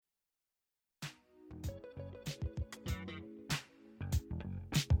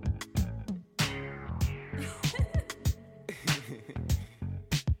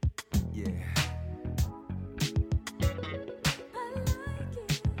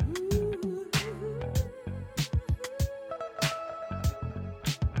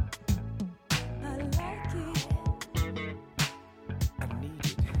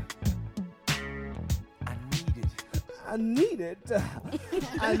I need it.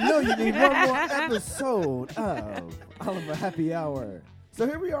 I know you need one more episode of Oliver Happy Hour. So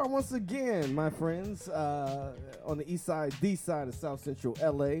here we are once again, my friends, on the east side, the side of South Central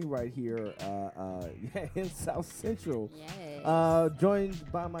LA, right here in South Central. Yes. Joined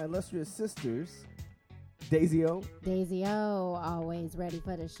by my illustrious sisters, Daisy O. Daisy O, always ready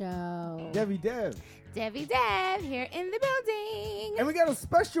for the show. Debbie Dev. Debbie Deb here in the building. And we got a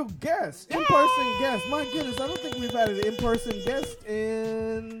special guest, in-person guest. My goodness, I don't think we've had an in-person guest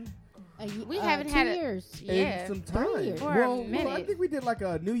in... We haven't 2 had years. in some time. 3 years. For a I minute. think we did like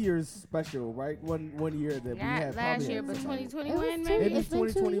a New Year's special, right? One year that we had. last probably year, had but somebody. 2021 It was maybe. Maybe It's been 2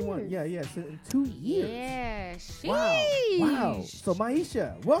 2021. years. Yeah, so in 2 years. Yeah, sheesh. Wow. So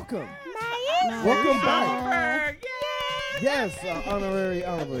Maisha, welcome. Maisha. Welcome back. Oliver. Yes, honorary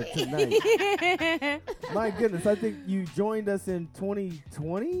Oliver tonight. My goodness, I think you joined us in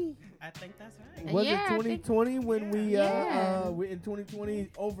 2020. I think that's right. Was Yeah, I it think- 2020 when we Yeah. we in 2020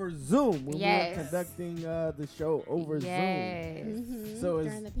 over Zoom when Yes. we were conducting the show over Zoom? Yes. So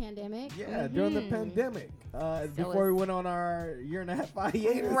it's- during the pandemic. Yeah, during the Mhm. pandemic, So before we it's- went on our year and a half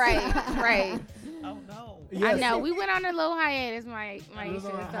hiatus. Right. Oh no. Yes. I know. We went on a little hiatus, It was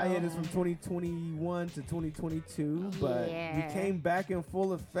on a Maisha. hiatus from 2021 to 2022, but Yeah. we came back in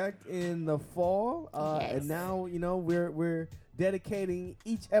full effect in the fall, Yes. and now we're dedicating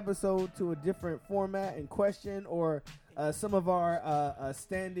each episode to a different format and question or some of our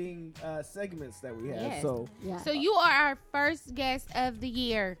standing segments that we have. Yes. So Yeah. So you are our first guest of the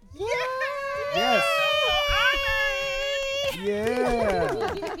year. yes, Honored.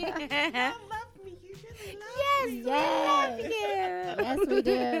 yeah. Y'all love me. You really love Yes, me. Yes, we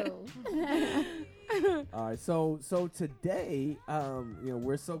do. All right, so today,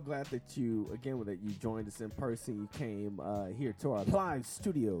 we're so glad that you joined us in person. You came here to our live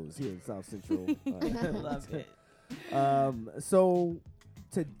studios here in South Central. Love it. So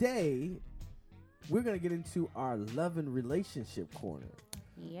today we're gonna get into our love and relationship corner.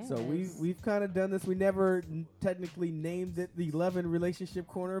 Yes. So we've kind of done this. We never technically named it the Love and Relationship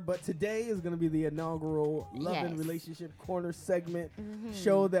Corner, but today is going to be the inaugural Love and Yes. Relationship Corner segment Mhm.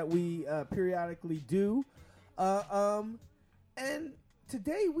 show that we periodically do. And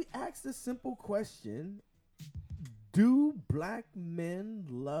today we asked a simple question: do black men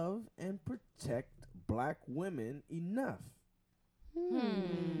love and protect black women enough?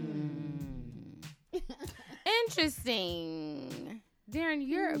 Interesting. Darren,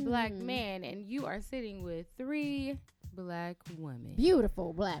 you're a black man and you are sitting with 3 black women.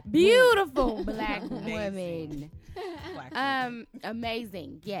 Beautiful black. Beautiful black Amazing. women. Black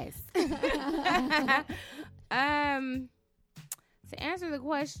Amazing. Yes. To answer the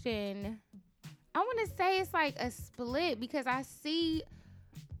question, I want to say it's like a split because I see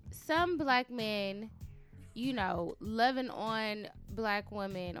some black men, loving on black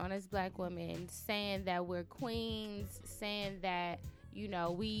women, on us black women, saying that we're queens, saying that,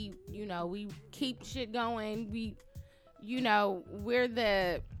 we keep shit going. We're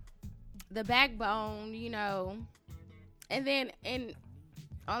the backbone, and then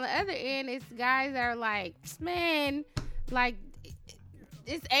on the other end, it's guys that are like, man, like,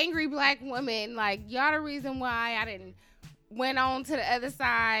 it's angry black women. Like, y'all the reason why I didn't went on to the other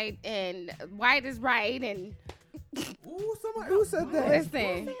side and white is right. And Ooh, who said that?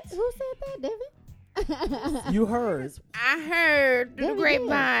 listen, Who said that, David? You heard. I heard through the There we go.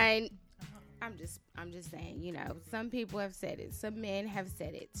 grapevine. I'm just saying, some people have said it. Some men have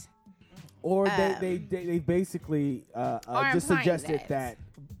said it. Or they basically Are just implying suggested that. that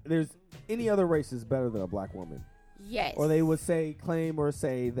there's any other race is better than a black woman. Yes. Or they would claim or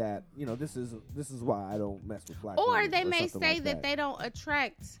say that, this is why I don't mess with black women. Or they may something say like that they don't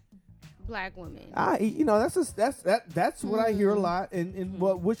attract black women. That's what I hear a lot. And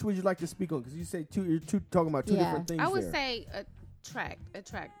which would you like to speak on? Because you say you're talking about two Yeah. different things. I would there. say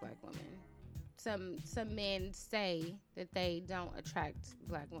attract black women. Some men say that they don't attract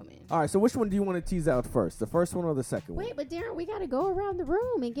black women. All right. So which one do you want to tease out first? The first one or the second one? Wait, but Darren, we got to go around the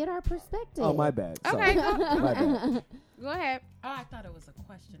room and get our perspective. Oh, my bad. Okay, Sorry. My bad. Go ahead. Oh, I thought it was a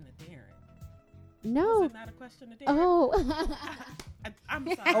question to Darren. No. Was it not a question to Darren? Oh. I'm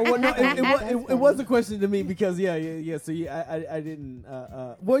sorry. Oh well, no, That's it was a question to me because So I didn't.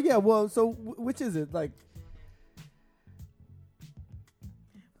 Well, yeah. Well, so which is it? Like,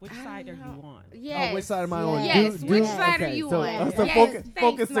 Which side are you on? Yes. which side am I on? Yes. Do- Which do- side are okay, you so, on? So Yes, focus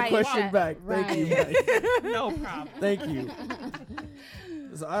thanks, the Maisha. question back. Thank you. Mike. No problem. Thank you.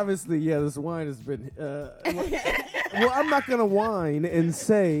 So obviously, this wine has been. Well, I'm not gonna whine and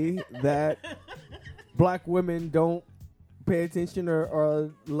say that black women don't pay attention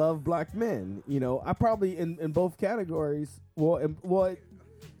or love black men. You know, I probably in both categories.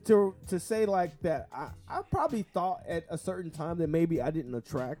 To say like that, I probably thought at a certain time that maybe I didn't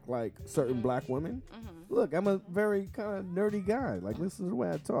attract like certain black women. Look, I'm a very kind of nerdy guy. Like, this is the way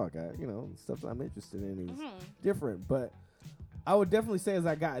I talk. Stuff that I'm interested in is different. But I would definitely say as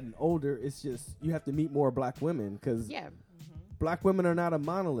I gotten older, it's just you have to meet more black women because black women are not a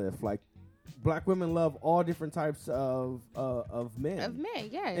monolith. Like, black women love all different types of men. Of men,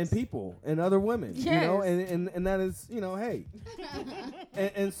 yes. And people and other women. Yes. You know, and that is, hey.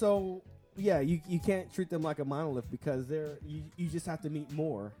 and so, yeah, you can't treat them like a monolith because you just have to meet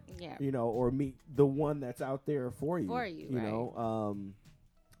more. Yeah. Or meet the one that's out there for you. You right. know.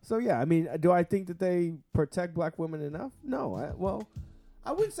 So yeah, I mean, do I think that they protect black women enough? No.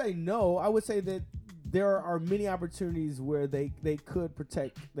 I wouldn't say no. I would say that there are many opportunities where they could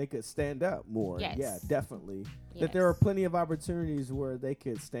protect, they could stand up more. Yes. Yeah, definitely. Yes. That there are plenty of opportunities where they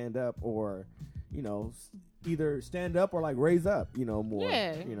could stand up or, either stand up or like raise up, more.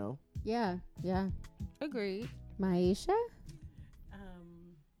 Yeah. Yeah. Agreed. Maisha?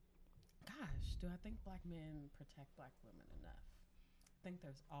 Gosh, do I think black men protect black women enough? I think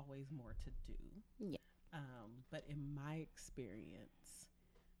there's always more to do. Yeah. But in my experience,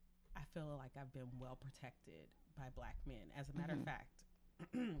 I feel like I've been well protected by black men. As a matter of fact,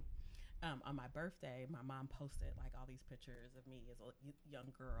 on my birthday, my mom posted like all these pictures of me as a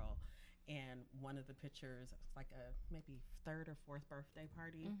young girl. And one of the pictures was like a maybe third or fourth birthday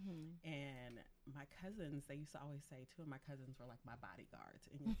party. And my cousins, they used to always say, two of my cousins were like my bodyguards.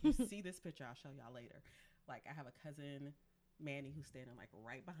 And if you see this picture, I'll show y'all later. Like, I have a cousin, Manny, who's standing like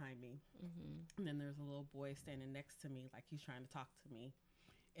right behind me. And then there's a little boy standing next to me, like he's trying to talk to me.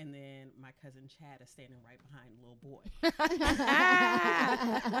 And then my cousin Chad is standing right behind the little boy.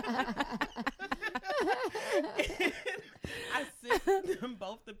 I sent them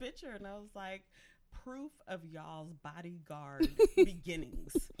both the picture, and I was like, proof of y'all's bodyguard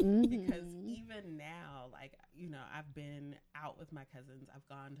beginnings. Because even now, like, I've been out with my cousins. I've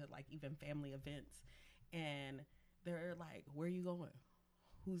gone to like even family events, and they're like, where are you going?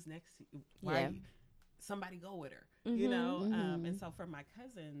 Who's next to you? Why are you? Somebody go with her, and so for my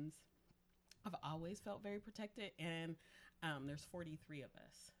cousins, I've always felt very protected, and there's 43 of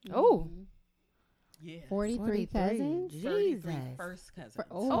us. Oh, yeah, 43 cousins. 33 first cousins.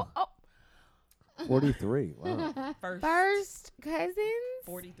 43. Wow. First cousins.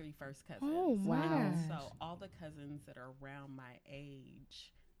 43 first cousins. Oh wow! So all the cousins that are around my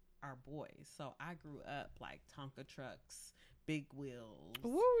age are boys. So I grew up like Tonka trucks, big wheels.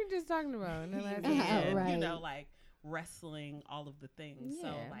 What were we just talking about? And, right. like wrestling, all of the things. Yeah.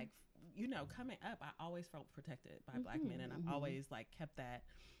 So like, coming up, I always felt protected by black men, and I've always like kept that,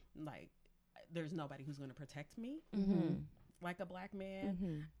 like, there's nobody who's going to protect me like a black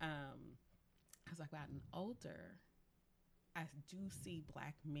man. As I've gotten older, I do see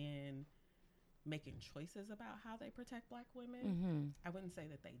black men making choices about how they protect black women. I wouldn't say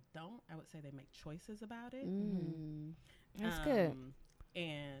that they don't. I would say they make choices about it. That's good.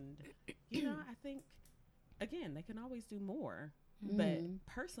 And, I think, again, they can always do more. But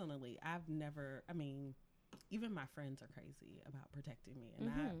personally, even my friends are crazy about protecting me. And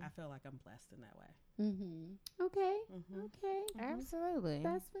I feel like I'm blessed in that way. Okay. Absolutely.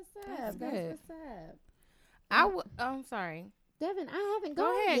 That's what's up. That's That's good. what's up. I'm sorry. Devin, I haven't Go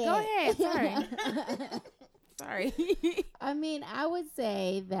gone ahead. yet. Sorry. I mean, I would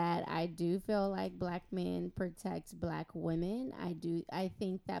say that I do feel like black men protect black women. I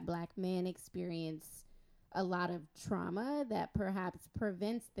think that black men experience a lot of trauma that perhaps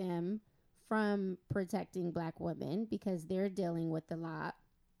prevents them from protecting black women because they're dealing with a lot.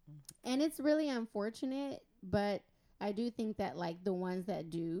 And it's really unfortunate, but I do think that like the ones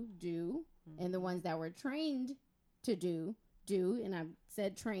that do, and the ones that were trained to do, and I've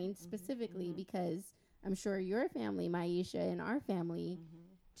said trained specifically because I'm sure your family, Maisha, and our family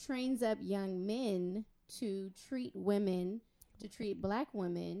trains up young men to treat black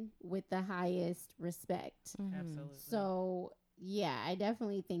women with the highest respect. Absolutely. So, yeah, I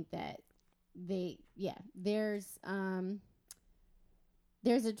definitely think that there's a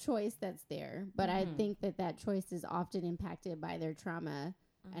choice that's there, but I think that choice is often impacted by their trauma,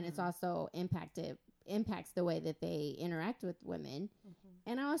 and it's also impacts the way that they interact with women.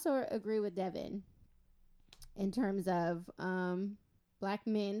 And I also agree with Devin in terms of black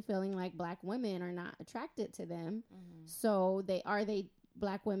men feeling like black women are not attracted to them. So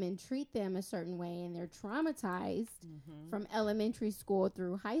black women treat them a certain way, and they're traumatized from elementary school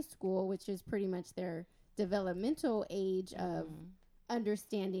through high school, which is pretty much their developmental age of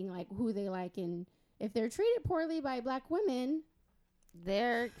understanding like who they like in if they're treated poorly by black women,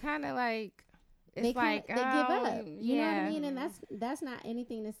 they're kind of like, it's they like give up. You know what I mean? And Mhm. that's not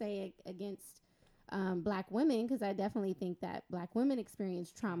anything to say against black women, because I definitely think that black women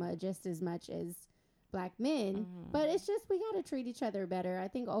experience trauma just as much as black men. Mhm. But it's just we got to treat each other better. I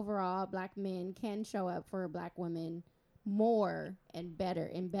think overall black men can show up for black women more and better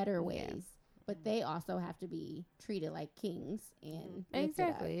in better ways. Yeah. But they also have to be treated like kings and lifted up.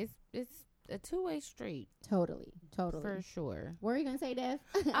 Exactly. It's a two-way street Totally. for sure. What were you gonna say, Dev?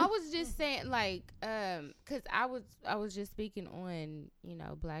 I was just saying, like, because I was just speaking on,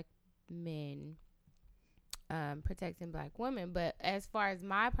 black men protecting black women, but as far as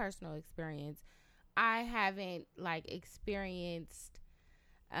my personal experience, I haven't like experienced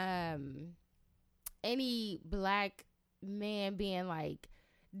any black man being like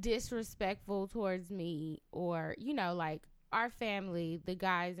disrespectful towards me, or like our family, the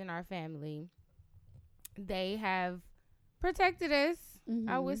guys in our family, they have protected us.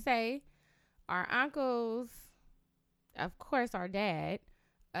 I would say our uncles, of course, our dad,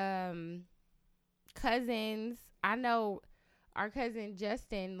 cousins. I know our cousin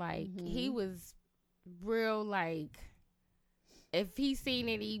Justin, like he was real, like if he seen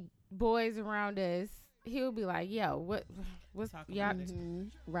any boys around us, he'll be like, yo, what's y'all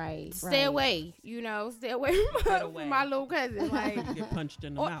right, stay away, stay away from my little cousin, like You get punched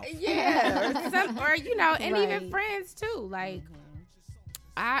in the mouth. or and Right. even friends too, like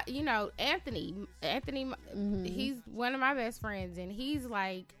Anthony, he's one of my best friends, and he's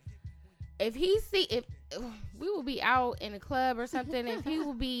like, if we will be out in a club or something, if he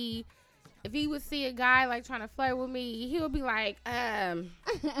would see a guy like trying to flirt with me, he'll be like, hi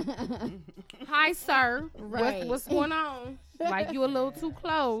sir, Right. what's going on? Like, you a little too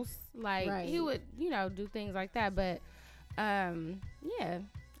close. Like, Right. he would, do things like that. But I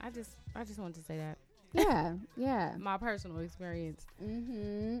just wanted to say that. Yeah. My personal experience.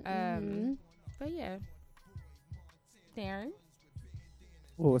 Mm-hmm. But yeah. Darren?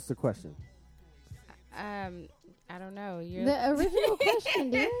 Well, what's the question? I don't know. You're The original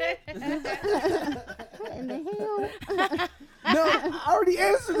question, dude. What in the hell? No, I already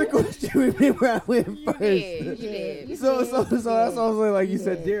answered the question. Remember, I went first. You did. So that's also like you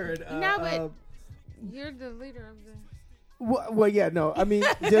said, Darren. No, but you're the leader of the... Well, yeah, no. I mean,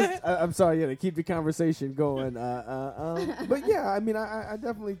 just I'm sorry, to keep the conversation going. But yeah, I mean, I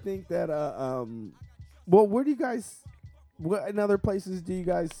definitely think that. Well, where do you guys? What in other places do you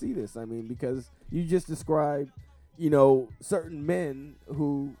guys see this? I mean, because you just described, certain men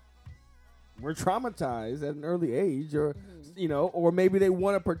who were traumatized at an early age, or or maybe they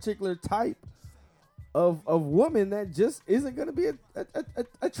want a particular type of woman that just isn't going to be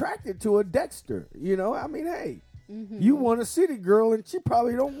attracted to a Dexter. I mean, hey. You want a city girl, and she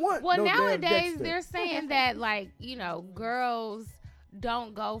probably don't want. Well, no damn nowadays Dexter. they're saying that, like, girls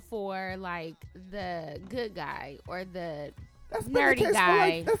don't go for like the good guy or the nerdy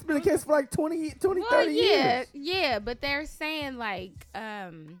guy. That's been the case for like 20, 30 years. Yeah, but they're saying like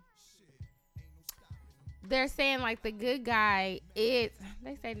the good guy is.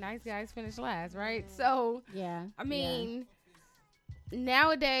 They say nice guys finish last, right? So Yeah. I mean.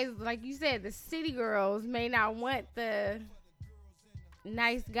 Nowadays, like you said, the city girls may not want the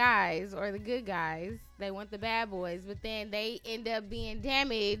nice guys or the good guys. They want the bad boys, but then they end up being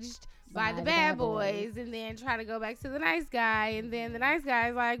damaged by the bad boys, and then try to go back to the nice guy, and then the nice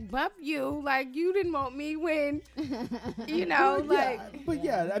guy's like, bump you, like you didn't want me when, But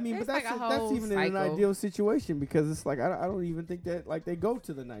yeah, I mean, but It's like a that's whole even in an cycle. ideal situation, because it's like I don't even think that like they go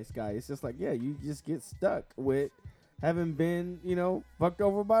to the nice guy. It's just like, yeah, you just get stuck with having been, fucked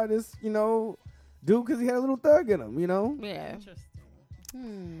over by this, dude, because he had a little thug in him, Yeah. Interesting.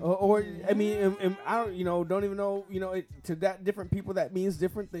 Or I mean, and I don't even know, to that different people that means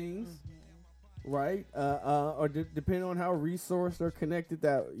different things, right? Or depending on how resourced or connected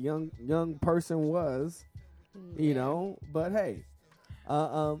that young person was, But hey,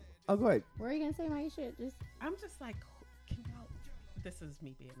 go ahead. What are you gonna say, Maisha? I'm just like, can y'all? This is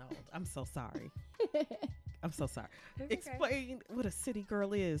me being old. I'm so sorry. I'm so sorry. Explain what a city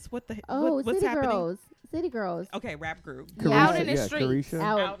girl is. What the what's city happening? girls. City girls. Okay, rap group. Out in the street. Carisha.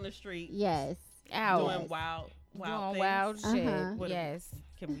 Out in the street. Yes. Out. Doing wild Doing things. wild shit. Uh-huh. What- Yes.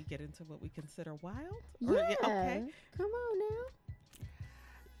 Can we get into what we consider wild? Yeah. Okay. Come on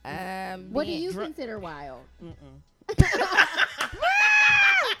now. What do being you drunk- consider wild? Mm-mm.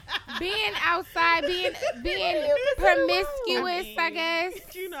 being outside, being promiscuous, I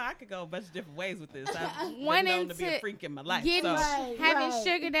guess. You know, I could go a bunch of different ways with this. I've been Wanting known to be a freak in my life. getting, So. having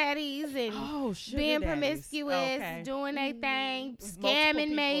sugar daddies and Sugar being daddies. promiscuous, Okay. doing their thing, Multiple scamming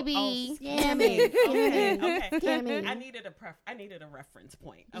people. maybe. Oh, Scamming. Okay. Scamming. I needed a reference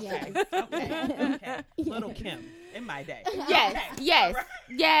point. Yeah. Okay. Okay. Little Kim in my day. Yes, Okay. yes, All right.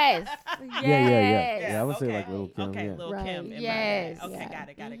 yes, Yeah, yes. yeah. I would say okay. like Little Kim. Okay, Yeah. Little Right. Kim in Yes. my day. Okay,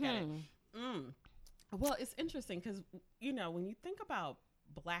 Yeah. got it. Mhm. Well, it's interesting because, you know, when you think about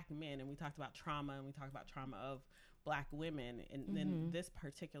black men, and we talked about trauma, and we talked about trauma of black women, and then this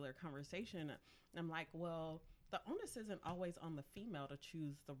particular conversation, I'm like, well, the onus isn't always on the female to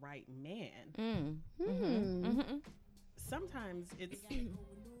choose the right man. Sometimes it's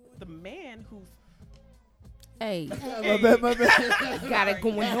the man who's Hey, My bad. got it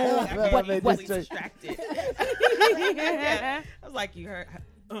going on. I got What- really what- distracted. I was like, you heard,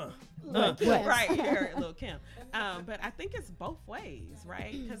 What? right? You heard Lil Kim. But I think it's both ways,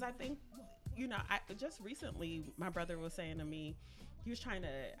 right? Because I think, you know, I just recently my brother was saying to me, he was trying to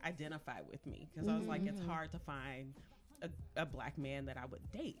identify with me because I was like, it's hard to find a black man that I would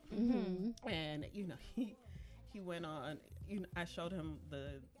date, and you know, he went on. You know, I showed him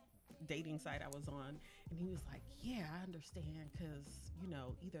the dating site I was on, and he was like, yeah, I understand, because you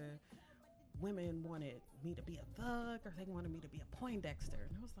know, either women wanted me to be a thug or they wanted me to be a Poindexter,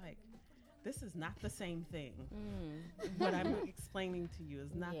 and I was like, this is not the same thing. What I'm explaining to you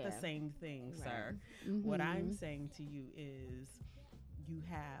is not the same thing, sir. What I'm saying to you is you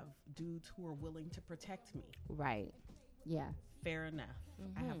have dudes who are willing to protect me. Right. Yeah. Fair enough.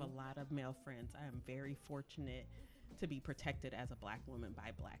 I have a lot of male friends. I am very fortunate to be protected as a black woman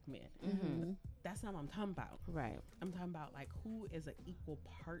by black men. That's not what I'm talking about. Right. I'm talking about like who is an equal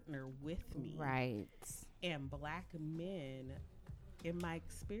partner with me. Right. And black men, in my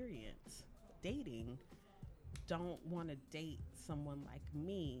experience, dating, don't want to date someone like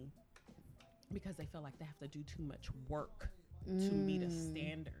me because they feel like they have to do too much work to meet a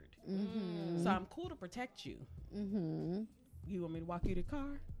standard. So I'm cool to protect you. You want me to walk you to the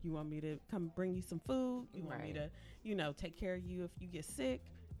car? You want me to come bring you some food? You want me to, you know, take care of you if you get sick?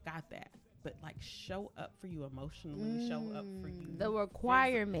 Got that. But like show up for you emotionally, show up for you. The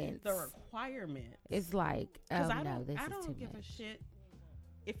requirements. The requirements. It's like, Because oh I no, don't, this I is don't too give much. a shit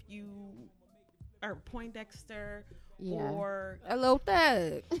if you are Poindexter Yeah. or A little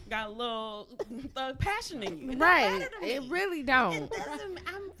thug. got a little thug passion in you. It don't Right. matter to It me. really don't. It doesn't.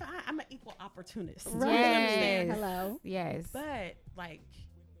 I'm fine. I'm an equal opportunist. You Right. understand? Yes. Hello. Yes. But like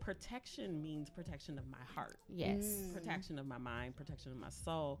protection means protection of my heart, Yes. protection of my mind, protection of my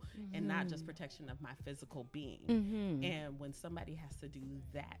soul, and not just protection of my physical being. And when somebody has to do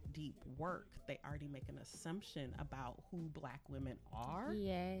that deep work, they already make an assumption about who black women are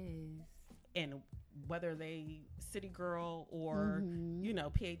Yes. and whether they city girl or you know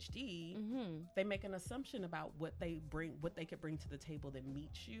PhD. They make an assumption about what they bring, what they could bring to the table that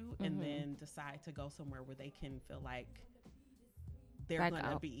meets you, and then decide to go somewhere where they can feel like they're Like,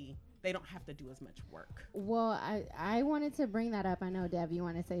 gonna be, they don't have to do as much work. Well, I wanted to bring that up. I know, Dev, you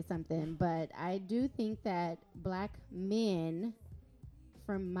want to say something, but I do think that black men,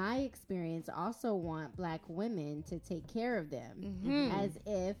 from my experience, also want black women to take care of them as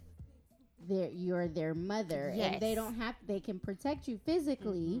if you're their mother. Yes. And they don't have, they can protect you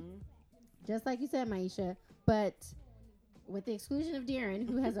physically, just like you said, Maisha, but with the exclusion of Darren,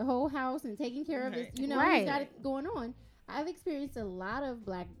 who has a whole house and taking care of his, you know, he's got it going on. I've experienced a lot of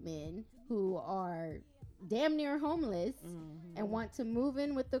black men who are damn near homeless and want to move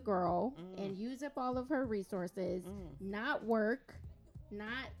in with the girl and use up all of her resources, not work,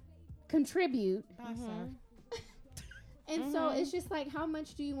 not contribute. Bye, sir. And so it's just like, how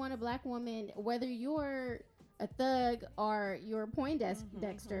much do you want a black woman, whether you're a thug or you're a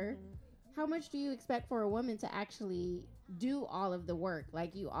Poindexter, how much do you expect for a woman to actually do all of the work?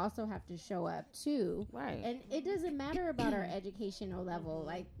 Like, you also have to show up too. Right. And it doesn't matter about our educational level.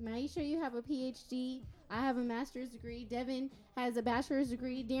 Like, Maisha, you have a PhD. I have a master's degree. Devin has a bachelor's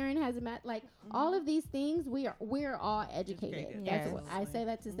degree. Darren has a like all of these things. We're all educated. Yes. That's what I say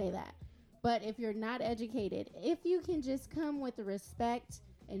that to say that. But if you're not educated, if you can just come with the respect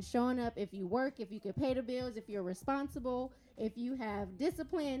and showing up, if you work, if you can pay the bills, if you're responsible, if you have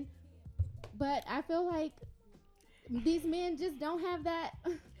discipline. But I feel like these men just don't have that.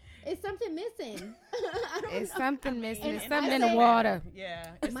 It's something missing. It's something missing. and It's I something in the say- water. Yeah,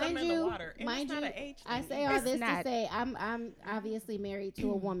 it's Mind something in you- the water. And mind it's not you, an age I thing say either. all It's this not. to say I'm obviously married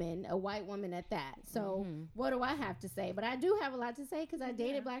to a woman, a white woman at that. So what do I have to say? But I do have a lot to say because I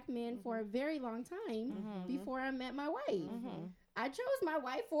dated black men for a very long time before I met my wife. I chose my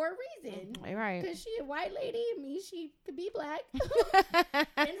wife for a reason. Right. Because she a white lady, and me, she could be black.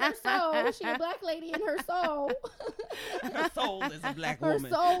 In her soul, she a black lady in her soul. Her soul is a black Her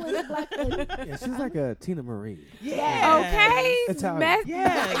woman. soul is a black lady. Yeah, she's like a Tina Marie. Yeah. Okay. Italian.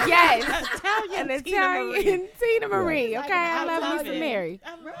 Yeah. Yes. Italian An Tina Marie. Italian Tina Marie. Like Okay, an I love me Italian. some Mary.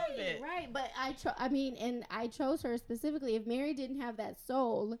 I love Right, it. right. But I chose her specifically. If Mary didn't have that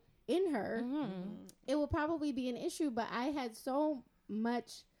soul in her, it would probably be an issue. But I had so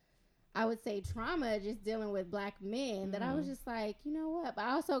much, I would say, trauma just dealing with black men that I was just like, you know what? But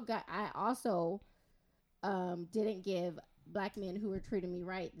I also didn't give black men who were treating me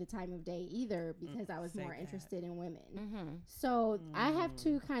right the time of day either, because I was Say more that. interested in women. So I have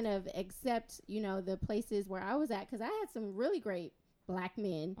to kind of accept, the places where I was at, because I had some really great black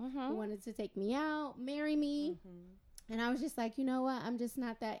men who wanted to take me out, marry me. And I was just like, you know what? I'm just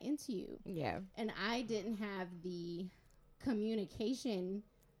not that into you. Yeah. And I didn't have the communication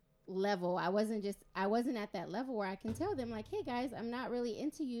level. I wasn't at that level where I can tell them, like, hey guys, I'm not really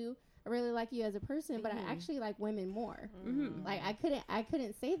into you. I really like you as a person, but I actually like women more. Like I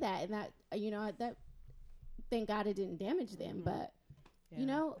couldn't say that, and that that, thank God it didn't damage them. But Yeah,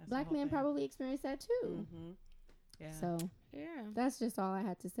 that's the black whole men thing. probably experience that too. Yeah. So Yeah. that's just all I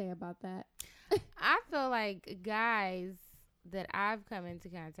had to say about that. I feel like guys that I've come into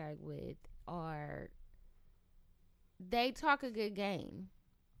contact with they talk a good game.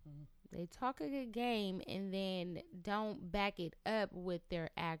 They talk a good game and then don't back it up with their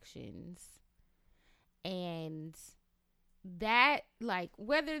actions. And that, like,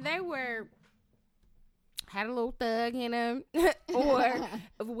 whether they had a little thug in them or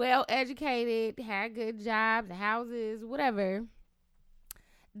well educated, had good jobs, houses, whatever,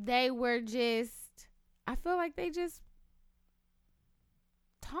 they were just, I feel like they just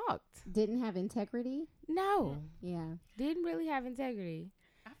talked. Didn't have integrity. No, Yeah. didn't really have integrity.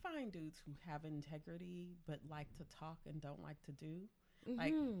 I find dudes who have integrity but like to talk and don't like to do.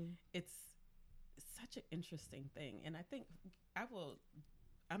 Like, it's such an interesting thing. And I think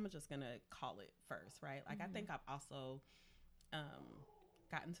I'm just going to call it first, right? Like, I think I've also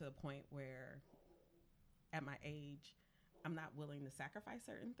gotten to the point where at my age, I'm not willing to sacrifice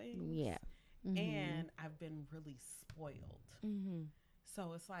certain things. Yeah. And I've been really spoiled.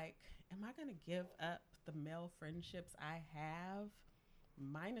 So it's like, am I going to give up the male friendships I have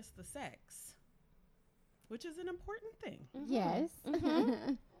minus the sex, which is an important thing, Yes.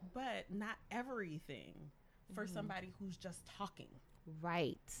 but not everything for somebody who's just talking,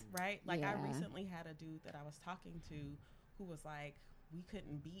 Right. right? Like, Yeah. I recently had a dude that I was talking to who was like, we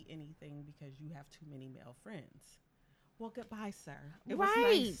couldn't be anything because you have too many male friends. Well, goodbye, sir. It was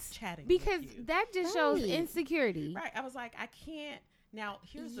nice chatting because with you. that just shows Right. insecurity. Right. I was like, I can't. Now,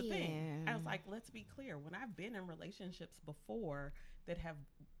 here's the thing. Yeah. I was like, let's be clear. When I've been in relationships before that have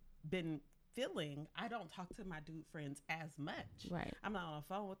been filling, I don't talk to my dude friends as much. Right. I'm not on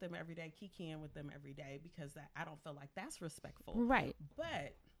the phone with them every day, kikiing with them every day, because I don't feel like that's respectful. Right.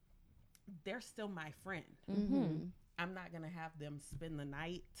 But they're still my friend. I'm not going to have them spend the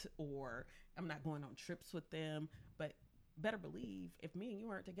night, or I'm not going on trips with them. But better believe, if me and you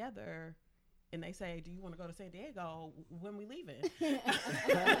aren't together and they say, do you want to go to San Diego, when we leaving?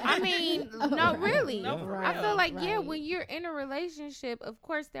 I mean, no, really. No, for I real. feel like, yeah, Right. when you're in a relationship, of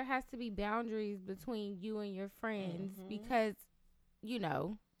course, there has to be boundaries between you and your friends because,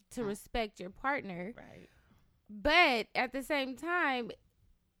 to respect your partner. Right. But at the same time,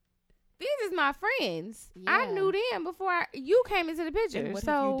 these is my friends. I Yeah. knew them before you came into the picture. And what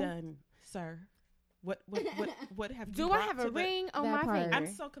so have you done, sir? What have you do I brought have to a the- ring on That my part. finger? I'm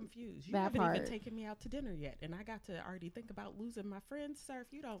so confused. You That haven't part. even taken me out to dinner yet, and I got to already think about losing my friends, sir.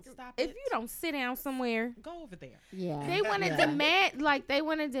 If you don't stop If it, you don't sit down somewhere, go over there. Yeah. they want to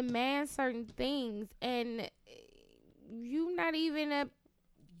Yeah. demand certain things, and you not even up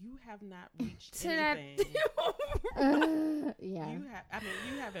You have not reached to that. anything. Yeah.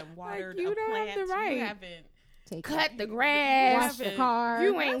 You haven't watered you a don't have plant. the right. You haven't. Take Cut the Wash grass. the car.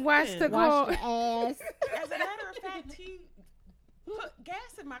 You ain't washed the Wash car. your ass. As a matter of fact, he put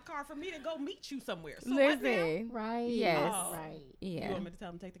gas in my car for me to go meet you somewhere. So what now? Listen. Right. Yes. Right. You Yeah. want me to tell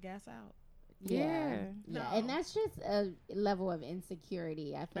him to take the gas out? Yeah. Yeah. No. And that's just a level of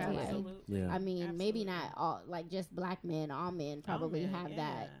insecurity, I feel like. Absolutely. Yeah. I mean, maybe Absolutely. not all, like just black men, all men probably men, have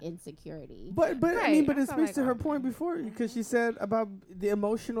that yeah. insecurity. But I Right, mean, but I it feel speaks like to her all point before, because she said about the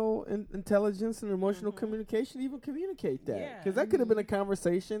emotional intelligence and emotional communication. Even communicate that, Yeah. because that could have been a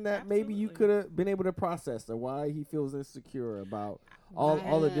conversation that maybe you Absolutely. could have been able to process, or why he feels insecure about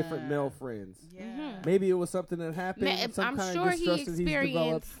all the different Yeah. male friends. Yeah. Mhm. Maybe it was something that happened. Some I'm kind sure of he distrust that he's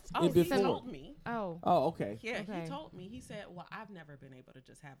developed experienced. Oh, in he before. told me. Oh. Oh, okay. Yeah, Okay. he told me. He said, "Well, I've never been able to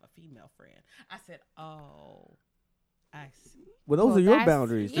just have a female friend." I said, "Oh, I see." Well, those Well, are your that's-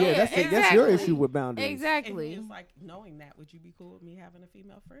 boundaries. Yeah, yeah, that's your exactly. issue with boundaries. And Exactly. he was like, "Knowing that, would you be cool with me having a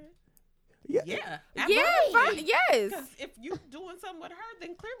female friend?" Yeah. Yeah. Yeah, fine. Yes. Because if you're doing something with her,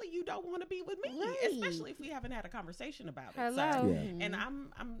 then clearly you don't want to be with me, Right. especially if we haven't had a conversation about it. Hello. So, Yeah. and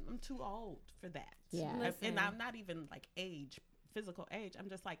I'm too old for that. Yeah. Listen. And I'm not even like physical age. I'm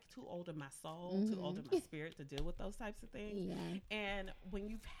just like too old in my soul, too old in my spirit to deal with those types of things. Yeah. And when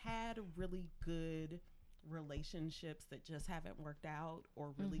you've had really good relationships that just haven't worked out,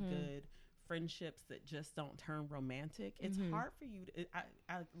 or really good friendships that just don't turn romantic, it's hard for you to,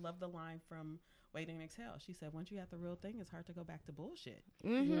 I love the line from Waiting and Exhale. She said, once you have the real thing, it's hard to go back to bullshit.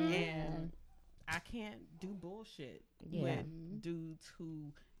 Mm-hmm. And I can't do bullshit Yeah. with dudes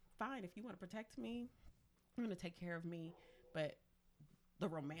who, fine, if you want to protect me, you're going to take care of me. But the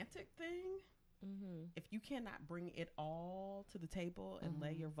romantic thing, if you cannot bring it all to the table and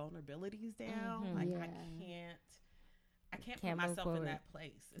lay your vulnerabilities down, like Yeah. I can't Can't put move myself in forward. that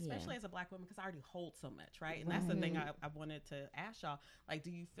place, especially as a black woman, because I already hold so much, right? And that's the Right. thing I wanted to ask y'all. Like,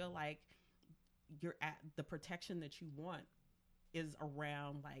 do you feel like you're at the protection that you want is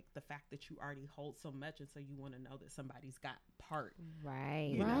around like the fact that you already hold so much, and so you want to know that somebody's got part?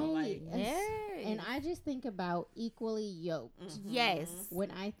 Right. You know, like- Yes. And I just think about equally yoked. Yes.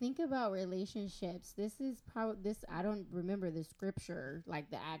 When I think about relationships, this is probably this. I don't remember the scripture, like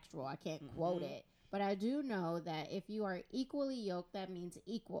the actual. I can't quote it, but I do know that if you are equally yoked, that means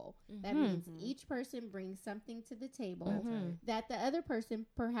equal. That means each person brings something to the table that the other person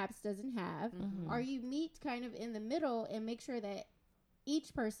perhaps doesn't have, or you meet kind of in the middle and make sure that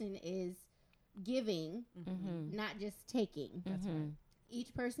each person is giving, not just taking. That's right.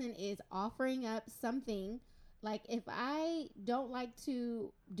 Each person is offering up something. Like if I don't like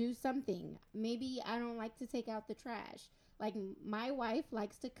to do something, maybe I don't like to take out the trash. Like my wife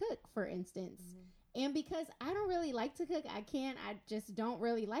likes to cook, for instance. And because I don't really like to cook, I just don't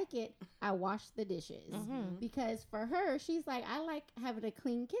really like it. I wash the dishes. Because for her, she's like, I like having a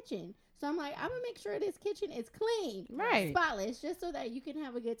clean kitchen. So I'm like, I'm going to make sure this kitchen is clean, Right. spotless, just so that you can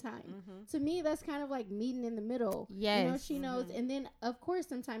have a good time. To me, that's kind of like meeting in the middle. Yes. You know, she knows. And then, of course,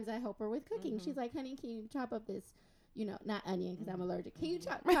 sometimes I help her with cooking. She's like, honey, can you chop up this, not onion because I'm allergic. Can you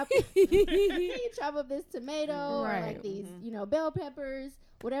chop can you chop up this tomato or Right. like these, bell peppers,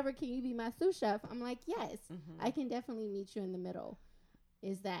 whatever? Can you be my sous chef? I'm like, yes, I can definitely meet you in the middle.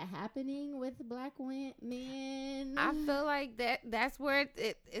 Is that happening with black men? I feel like that's where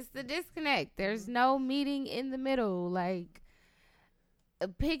it's the disconnect. There's no meeting in the middle. Like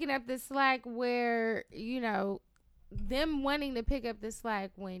picking up the slack where, them wanting to pick up the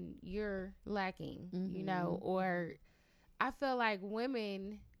slack when you're lacking, or I feel like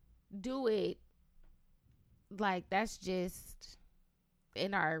women do it like that's just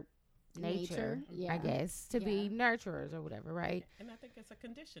in our nature, yeah. I guess, to be nurturers or whatever, right? And I think it's a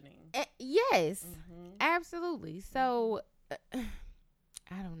conditioning. Yes, absolutely. So,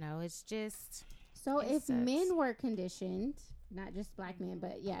 I don't know. It's just. So it if sucks. men were conditioned, not just black men,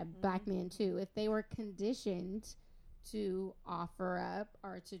 but black men too, if they were conditioned to offer up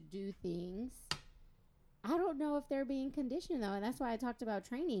or to do things, I don't know if they're being conditioned though. And that's why I talked about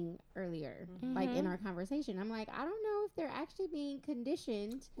training earlier, like in our conversation. I'm like, I don't know if they're actually being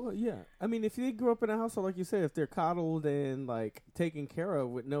conditioned. Well, yeah. I mean, if they grew up in a household, like you said, if they're coddled and like taken care of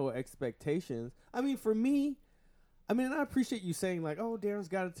with no expectations. I mean, for me, and I appreciate you saying like, "Oh, Darren's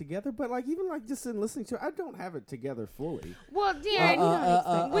got it together," but like even like just in listening to it, I don't have it together fully. Well,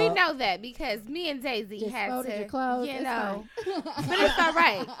 Darren, we know that because me and Daisy Just had folded to, your clothes. you It's know. fine. But it's all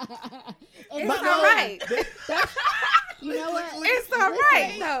right. And It's you all right. You know what? It's all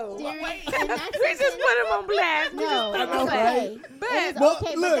right, though. Darren, and that's We just something- put him on blast. We No, just put him on it's blast. okay. But It's Well,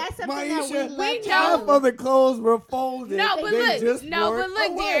 okay, look, but that's something Maisha, that we we let know. Half of the clothes were folded. No, but They look, just no, but weren't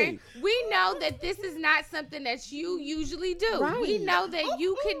look, away. Darren. We know that this is not something that you usually do. We Right. know that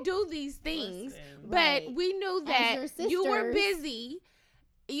you can do these things, Listen. but Right. we knew As that your you were sisters. busy,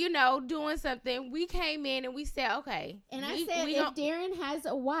 doing something. We came in and we said, okay. And I we- said, we if gon- Darren has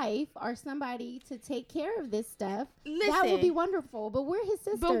a wife or somebody to take care of this stuff, that Listen. would be wonderful. But we're his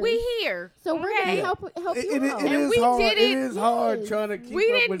sisters. but we here. So we're okay? going to Yeah. help It you out. is we hard. did It it. is hard Yes. trying to keep We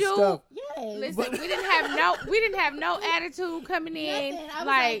up didn't with do- stuff. Yes. Listen, we didn't have no attitude coming in. Nothing. I was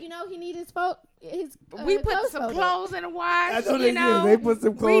like, like, he need his we put clothes some folded. clothes in the wash. I know they did. They put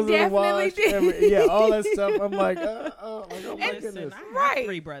some clothes in the definitely wash. did. All that stuff. I'm like, oh my Listen, goodness. I have Right.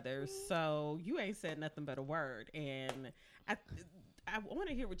 3 brothers, so you ain't said nothing but a word. And I want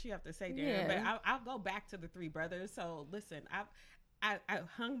to hear what you have to say, Darren, but I'll go back to the three brothers. So listen, I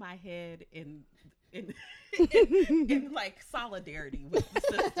hung my head in like solidarity with the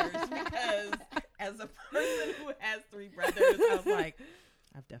sisters, because as a person who has three brothers, I was like,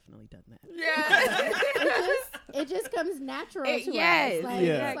 I've definitely done that. Yeah. it just comes natural to yes. us. Like,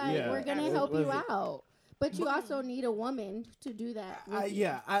 Yeah, it's like yeah. we're gonna help you out. But you also need a woman to do that. I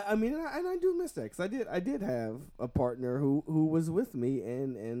mean, I do miss that, 'cause I did have a partner who was with me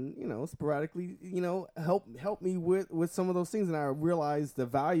and you know, sporadically, you know, help me with some of those things, and I realized the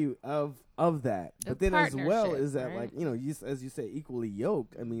value of that. But then as well is that, like, you know, as you say, equally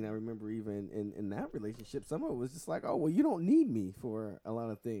yoked. I mean, I remember even in that relationship, some of it was just like, oh, well, you don't need me for a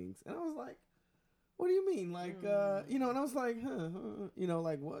lot of things, and I was like, what do you mean? Like, you know, and I was like, you know,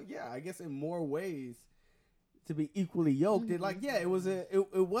 like, well, yeah, I guess in more ways to be equally yoked. It, like, yeah, it was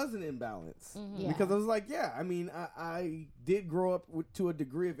an imbalance, because I was like, yeah, I mean, I did grow up to a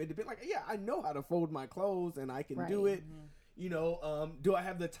degree of independence. Like, yeah, I know how to fold my clothes and I can do it. You know, do I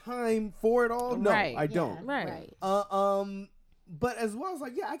have the time for it all? No, I don't. Right. But as well as,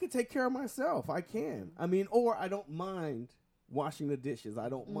 like, yeah, I can take care of myself. I can. I mean, or I don't mind washing the dishes. I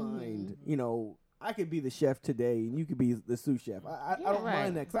don't mind, you know, I could be the chef today and you could be the sous chef. I don't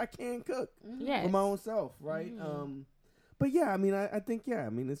mind that, because I can cook for my own self, right? But yeah, I mean, I think, yeah, I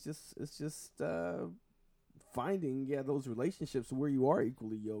mean, it's just finding, those relationships where you are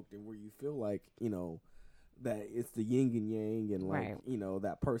equally yoked and where you feel like, you know, that it's the yin and yang, and like, you know,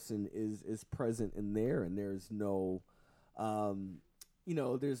 that person is present in there, and there's no, you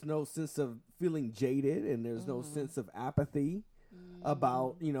know, there's no sense of feeling jaded, and there's no sense of apathy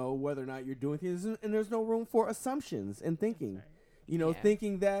about, you know, whether or not you're doing things, and there's no room for assumptions and thinking, you know,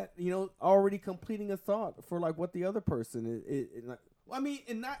 thinking that, you know, already completing a thought for like what the other person is like, I mean,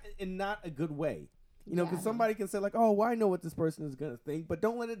 in not a good way, you know, because somebody can say like, oh, well, I know what this person is going to think, but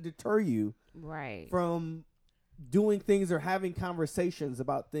don't let it deter you from doing things or having conversations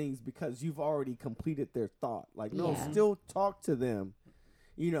about things because you've already completed their thought. Like, no, still talk to them,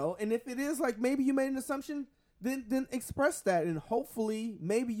 you know, and if it is like maybe you made an assumption, then express that, and hopefully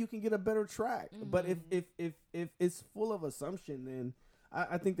maybe you can get a better track. But if it's full of assumption, then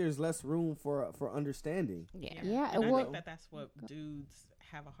I think there's less room for understanding. And I think that's what dudes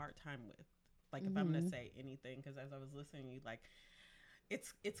have a hard time with. Like, if I'm gonna say anything, because as I was listening to you, like,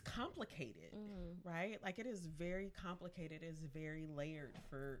 it's complicated, right? Like, it is very complicated. It's very layered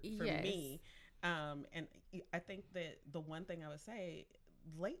for me. And I think that the one thing I would say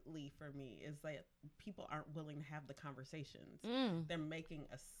lately for me is that people aren't willing to have the conversations. They're making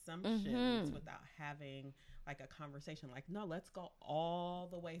assumptions without having like a conversation. Like, no, let's go all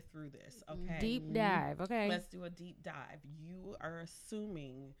the way through this. Okay. Deep dive. Okay. Let's do a deep dive. You are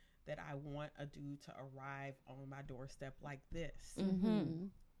assuming that I want a dude to arrive on my doorstep like this.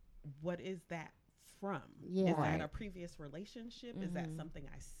 What is that from? Is that a previous relationship? Is that something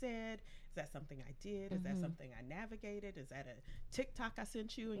I said? Is that something I did? Is that something I navigated? Is that a TikTok I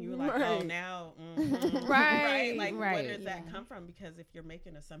sent you and you were like, oh, now, right? Like, where does that come from? Because if you're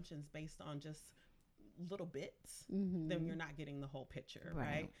making assumptions based on just little bits, then you're not getting the whole picture,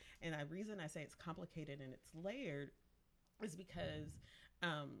 right? And the reason I say it's complicated and it's layered is because,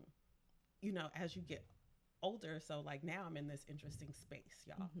 you know, as you get older, so like now I'm in this interesting space,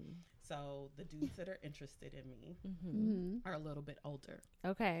 y'all. So the dudes that are interested in me are a little bit older.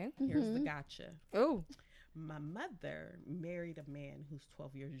 Okay. Here's the gotcha. Oh. My mother married a man who's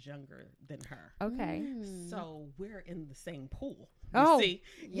 12 years younger than her. Okay. So we're in the same pool. Oh. You see?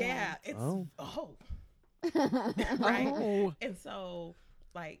 Yeah. It's right. And so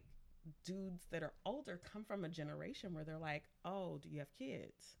like dudes that are older come from a generation where they're like, oh, do you have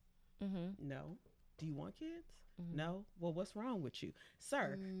kids? No. Do you want kids? No. Well, what's wrong with you,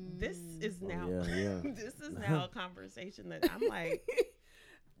 sir? This is now this is now a conversation that I'm like,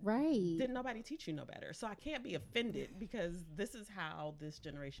 right. Did nobody teach you no better? So I can't be offended because this is how this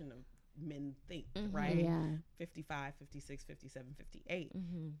generation of men think, right? 55, 56, 57, 58.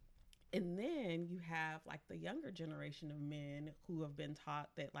 And then you have like the younger generation of men who have been taught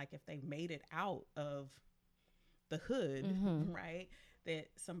that like if they made it out of the hood, right, that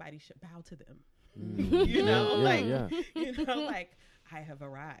somebody should bow to them. You know, you know, like I have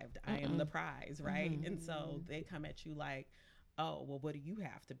arrived. I am the prize, right? And so they come at you like, oh, well, what do you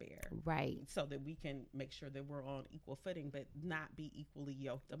have to bear? Right. So that we can make sure that we're on equal footing, but not be equally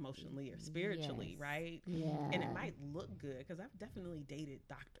yoked emotionally or spiritually, right? And it might look good because I've definitely dated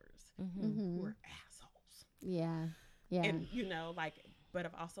doctors who are assholes. And, you know, like, but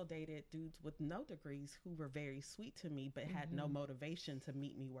I've also dated dudes with no degrees who were very sweet to me, but had no motivation to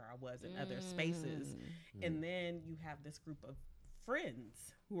meet me where I was in other spaces. And then you have this group of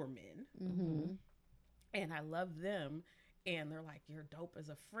friends who are men, Mm-hmm. and I love them, and they're like, "You're dope as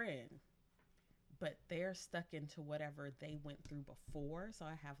a friend," but they're stuck into whatever they went through before. So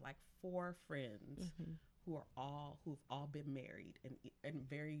I have like 4 friends who've all been married in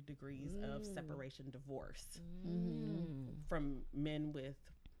varying degrees of separation, divorce, from men with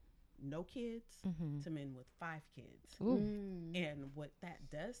no kids to men with 5 kids. And what that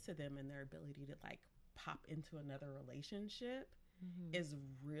does to them and their ability to like pop into another relationship is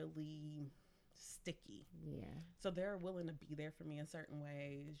really sticky. Yeah. So they're willing to be there for me in certain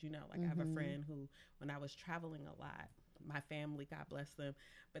ways. You know, like I have a friend who, when I was traveling a lot, my family, God bless them,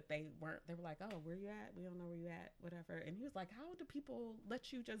 but they were like, "Oh, where you at? We don't know where you at, whatever." And he was like, "How do people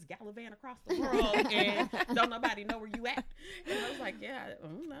let you just gallivant across the world and don't nobody know where you at?" And I was like, "Yeah, I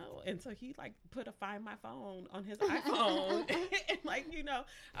don't know." And so he like put a Find My Phone on his iPhone. And like, you know,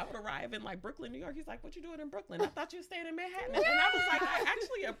 I would arrive in like Brooklyn, New York. He's like, "What you doing in Brooklyn? I thought you were staying in Manhattan." And I was like, I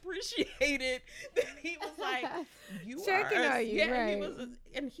actually appreciated that he was like, "You checking are," on you, yeah, right. he was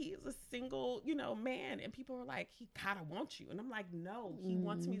and he is a single, you know, man. And people were like, "He kind of wants you." And I'm like, "No, he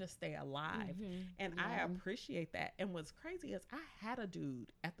wants me to stay alive." And I appreciate that. And what's crazy is I had a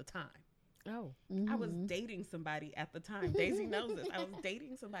dude at the time. Oh. I was dating somebody at the time. Daisy knows this. I was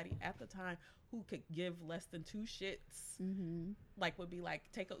dating somebody at the time who could give less than 2 shits. Like would be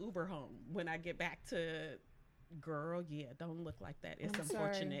like, take a Uber home when I get back to, girl, yeah, don't look like that. It's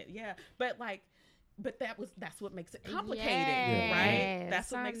unfortunate. Sorry. Yeah. But like, but that's what makes it complicated, Yes. right?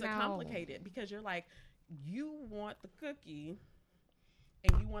 That's what I makes it know. complicated, because you're like, you want the cookie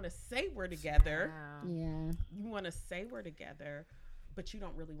and you want to say we're together. Wow. Yeah. You want to say we're together, but you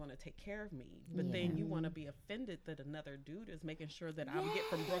don't really want to take care of me. But then you want to be offended that another dude is making sure that I would get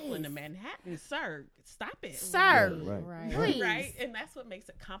from Brooklyn to Manhattan. Sir, stop it. Sir, Right. please. Right? And that's what makes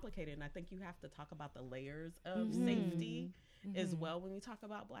it complicated. And I think you have to talk about the layers of safety as well when you talk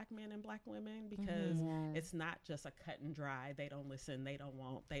about black men and black women, because it's not just a cut and dry. They don't listen. They don't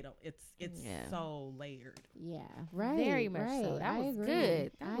want. They don't. It's so layered. Yeah. Right. Very much so. That I was agree.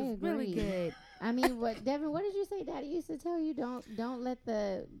 good. That was really good. I mean, Devin, what did you say Daddy used to tell you? Don't let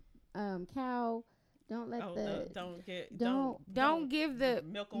the cow, don't let Don't give the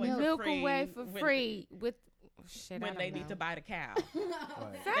milk away for free with shit. when they need to buy the cow.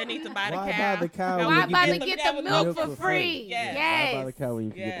 Right. They need to buy the Why cow. buy the cow Why when you buy get to get the milk for free? Yes. Why buy the Yes. cow when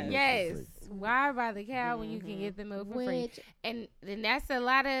you can get the milk Yes. for free? Why buy the cow when you can get the milk for free? And then that's a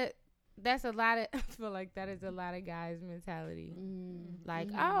lot of I feel like that is a lot of guys' mentality. Like,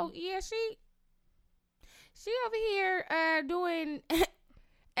 oh yeah, she over here doing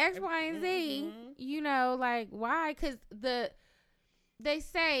X, Y, and Z. You know, like why? Because they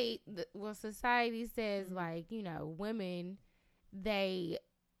say society says like, you know, women, they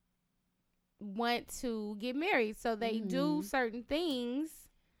want to get married, so they do certain things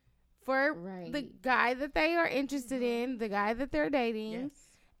for the guy that they are interested in, the guy that they're dating. Yes.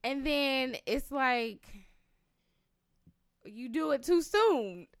 And then it's like you do it too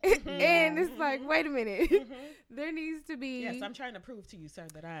soon. And it's like, wait a minute. There needs to be. Yes, I'm trying to prove to you, sir,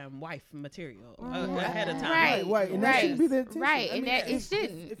 that I am wife material ahead of time. Right. And that shouldn't be the intention. Right. I And mean, that it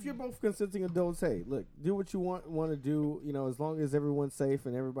shouldn't. If you're both consenting adults, hey, look, do what you want to do, you know, as long as everyone's safe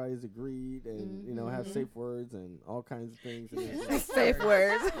and everybody's agreed and, you know, have safe words and all kinds of things. And Safe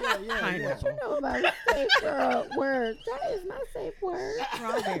words. yeah. You know about safe word. That is my safe word.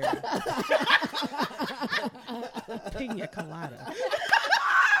 Strawberry. Pina colada.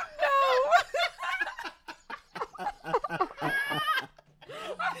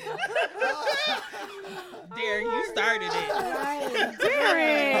 Darren, you started it. Right.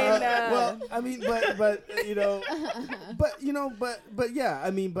 Darren. Well, I mean, but yeah,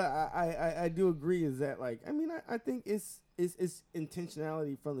 I mean, but I do agree is that like, I mean, I think it's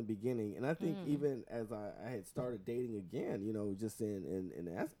intentionality from the beginning, and I think even as I had started dating again, you know, just in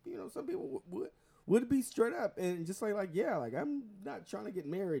ask, you know, some people would be straight up and just like yeah, like I'm not trying to get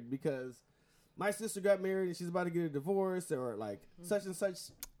married because my sister got married and she's about to get a divorce, or like such and such.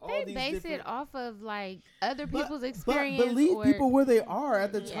 They base it off of like other people's experience. But leave people where they are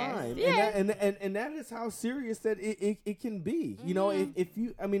at the time, Yes. and that is how serious that it can be. You know, if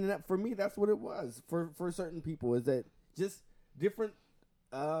you, I mean, for me, that's what it was for certain people. Is that just different?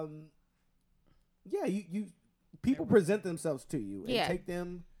 You people present themselves to you and take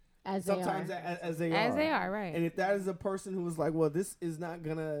them. As Sometimes they are. as they are, right? And if that is a person who is like, well, this is not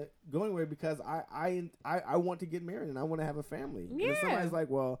gonna go anywhere because I want to get married and I want to have a family. Yeah. And if somebody's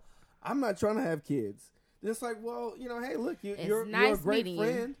like, well, I'm not trying to have kids. Then it's like, well, you know, hey, look, you're nice a great meeting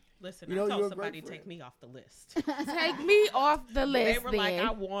friend. you. Listen, You know, I you're told a somebody great to friend. take me off the list. Take me off the list. They were like,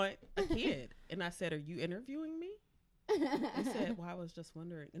 I want a kid. And I said, are you interviewing me? He said, well, I was just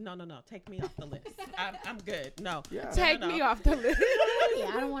wondering. No. Take me off the list. I'm good. No. Yeah. Take me off the list.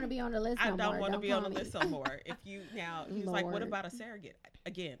 Yeah, I don't want to be on the list. I no don't more. want to be on the call me. list no more. If you now, he's like, what Lord. about a surrogate?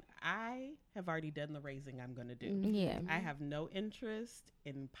 Again, I have already done the raising I'm going to do. Yeah. I have no interest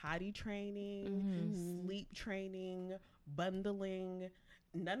in potty training, Mm-hmm. sleep training, bundling,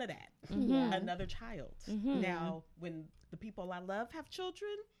 none of that. Yeah. Another child. Now, when the people I love have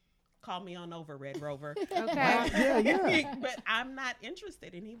children, call me on over, Red Rover. Okay. Yeah. But I'm not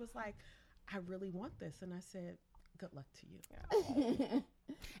interested. And he was like, I really want this. And I said, good luck to you.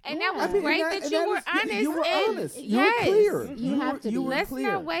 And that was I mean, great and that you were is- honest. You were and honest. You yes. were clear. You have were, to you be. were Let's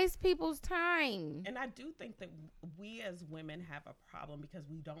clear. not waste people's time. And I do think that we as women have a problem because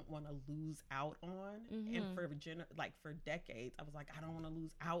we don't want to lose out on. And for decades, I was like, I don't want to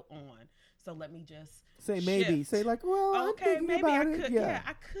lose out on. So let me just Say maybe. shift. Say like, well, I'm Okay, thinking maybe about I it. could. Yeah. Yeah,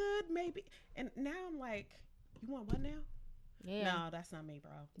 I could maybe. And now I'm like, you want what now? Yeah. No, that's not me,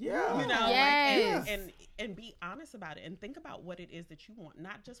 bro. Yeah. You know, Yes. and be honest about it and think about what it is that you want,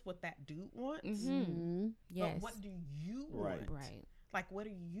 not just what that dude wants, Mm-hmm. Yes. but what do you want? Right. Like, what are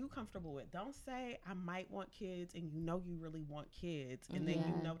you comfortable with? Don't say I might want kids, and you know you really want kids, and then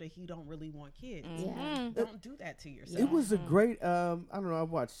you Yeah. know that he don't really want kids. Yeah. Don't do that to yourself. It was a great. I don't know. I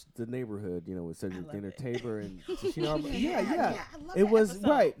watched The Neighborhood. You know, with Cedric love Dinner it. Tabor and Tashina Arbor. Yeah. I love It that was episode.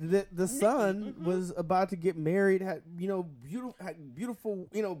 right. The son was about to get married. Had beautiful,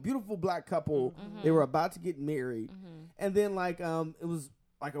 beautiful black couple. They were about to get married, and then it was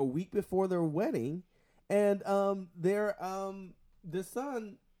like a week before their wedding, and the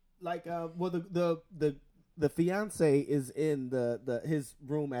son the fiance is in his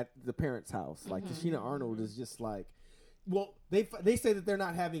room at the parents' house. Like Tashina Arnold is just like, well, they say that they're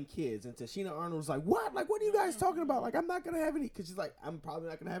not having kids, and Tashina Arnold's like, what? Like, what are you guys talking about? Like, I'm not gonna have any, because she's like, I'm probably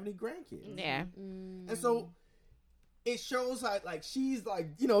not gonna have any grandkids. Yeah. And so it shows like she's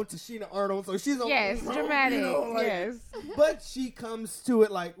like, Tashina Arnold, so she's Yes. Dramatic. Yes. But she comes to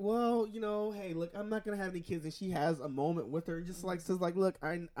it like, well, hey, look, I'm not gonna have any kids, and she has a moment with her, just like says like, look,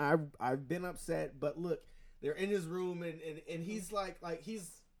 I've been upset, but look, they're in his room, and he's like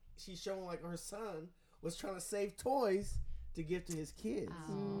she's showing like her son was trying to save toys to give to his kids,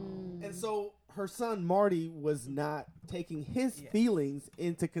 and so her son Marty was not taking his feelings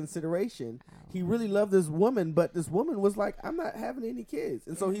into consideration. He really loved this woman, but this woman was like, I'm not having any kids,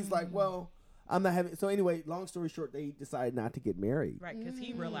 and so he's like, well, I'm not having. So anyway, long story short, they decided not to get married. Right, because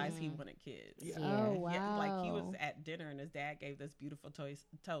he realized he wanted kids. Yeah. Oh, wow. Yeah, like he was at dinner and his dad gave this beautiful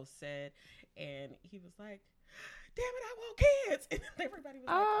toast, said, and he was like, damn it, I want kids. And everybody was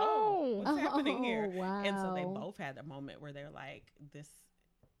like, oh, what's happening here? Wow. And so they both had a moment where they're like,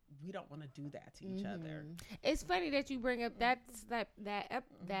 we don't want to do that to each other. It's funny that you bring up that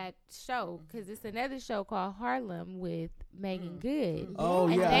show, because it's another show called Harlem with Megan Good. Oh,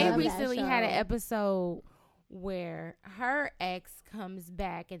 And yeah. I they haven't- recently had an show. episode where her ex comes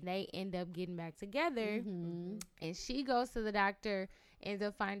back and they end up getting back together, and she goes to the doctor, ends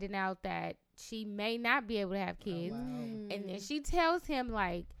up finding out that she may not be able to have kids, and then she tells him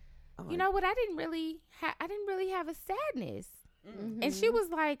like, you know what, I didn't really have a sadness. And she was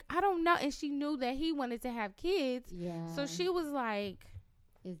like, I don't know. And she knew that he wanted to have kids. Yeah. So she was like,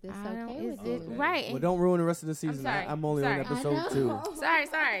 Is this I don't- okay is with it you? right? Well, don't ruin the rest of the season. sorry. I'm only Sorry. on episode 2. Sorry.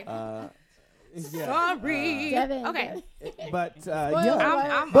 Yeah. Sorry. Devin, Okay. But Spoiler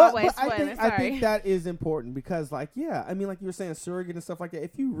I'm but always I spoiling. think Sorry. that is important because, like, yeah, I mean, like you were saying, surrogate and stuff like that.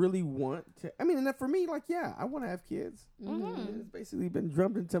 If you really want to, I mean, and then for me, like, yeah, I want to have kids. It's basically been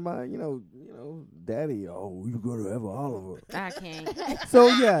drummed into my, daddy. Oh, you gotta have Oliver. I can't. So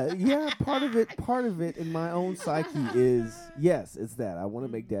yeah, part of it in my own psyche is yes, it's that I want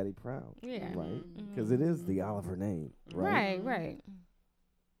to make daddy proud. Yeah. Right, because it is the Oliver name. Right. Right.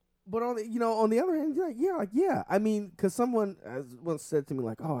 But on the other hand, yeah. I mean, because someone has once said to me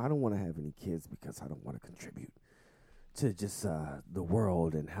like, "Oh, I don't want to have any kids because I don't want to contribute to just the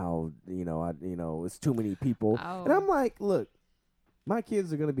world and how it's too many people." Oh. And I'm like, "Look, my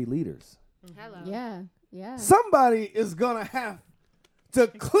kids are gonna be leaders. Hello. Yeah. Somebody is gonna have to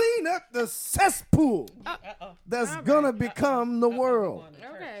clean up the cesspool that's gonna become the world."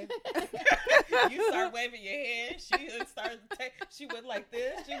 Okay. You start waving your hand. She went like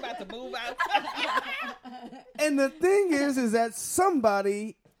this. She about to move out. And the thing is that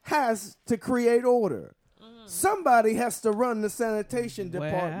somebody has to create order. Somebody has to run the sanitation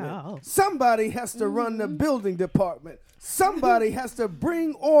department. Wow. Somebody has to run the building department. Somebody has to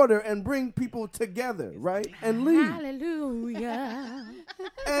bring order and bring people together, right? And lead. Hallelujah.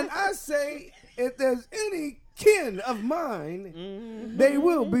 And I say, if there's any kin of mine, they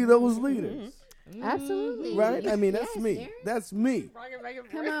will be those leaders. Absolutely. Right? I mean, that's Yes, me. Darren. That's me.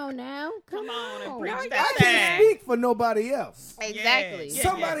 Come on now. Come on and preach No, I that can't thing. speak for nobody else. Exactly. Yeah.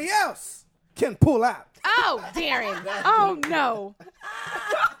 Somebody else can pull out. Oh, Darren. Oh, no.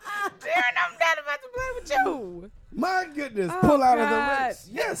 Darren, I'm not about to play with you. My goodness, Oh, pull out of God. the race.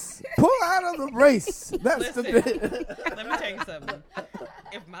 Yes, pull out of the race. That's Listen, the bit. let me tell you something.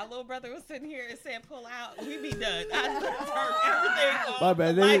 If my little brother was sitting here and said pull out, we'd be done. I'd turn everything off. My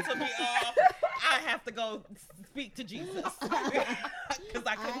bad. The lights would be off. I have to go speak to Jesus because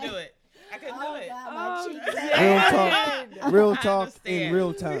I couldn't do it. I couldn't do it. Real talk in understand.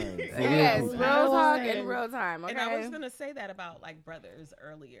 real time. For Yes, real real people. talk in real time. Okay. And I was gonna say that about like brothers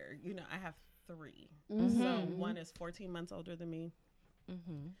earlier. You know, I have 3. Mm-hmm. So one is 14 months older than me.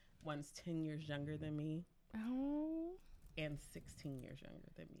 Mm-hmm. One's 10 years younger than me, Oh. and 16 years younger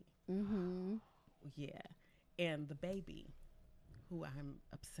than me. Mm-hmm. Yeah, and the baby, who I'm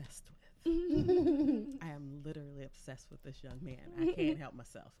obsessed with. I am literally obsessed with this young man. I can't help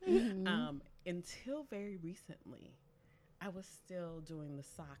myself. Until very recently, I was still doing the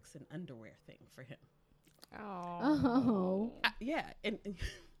socks and underwear thing for him. Oh. Yeah, and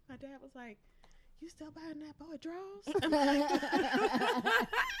my dad was like, "You still buying that boy drawers?"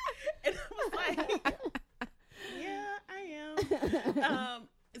 And I was like, "Yeah, I am."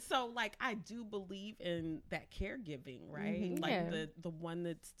 So like I do believe in that caregiving, right? Like Yeah. the one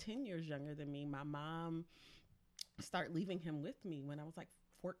that's 10 years younger than me, my mom started leaving him with me when I was like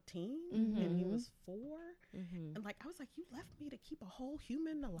 14 and he was 4. And like I was like, "You left me to keep a whole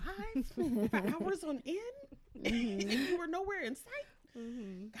human alive for hours on end and you were nowhere in sight."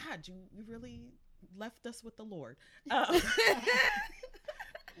 God, you really left us with the Lord.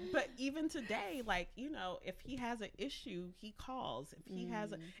 But even today, like, you know, if he has an issue, he calls. If he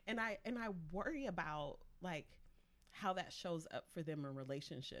has and I worry about like how that shows up for them in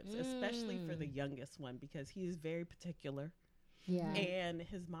relationships, especially for the youngest one, because he is very particular. Yeah. And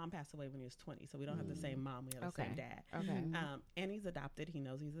his mom passed away when he was 20, so we don't have the same mom. We have the same dad. Okay. And he's adopted. He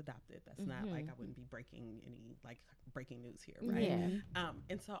knows he's adopted. That's not like I wouldn't be breaking any like breaking news here, right? Yeah.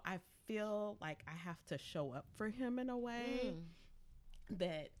 And so I feel like I have to show up for him in a way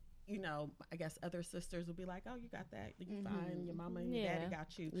that, you know, I guess other sisters will be like, "Oh, you got that. You fine. Your mama and your daddy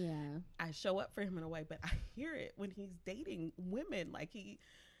got you." Yeah. I show up for him in a way, but I hear it when he's dating women. Like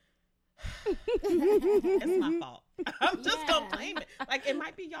it's my fault. I'm just gonna blame it. Like it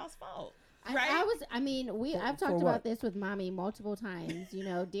might be y'all's fault. Right? I've talked about this with mommy multiple times, you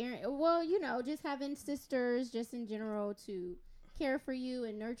know, just having sisters just in general to care for you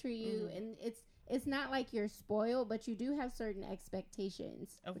and nurture you. And it's not like you're spoiled, but you do have certain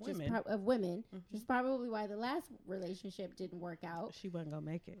expectations Of which women. of women, which is probably why the last relationship didn't work out. She wasn't gonna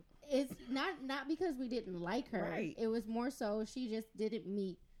make it. It's not because we didn't like her. Right. It was more so she just didn't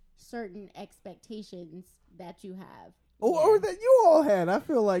meet certain expectations that you have. Or that you all had, I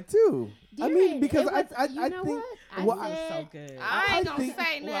feel like, too. I mean, Darren, because it was- I you know think... what? well, I That was so said- good. I ain't gonna think- say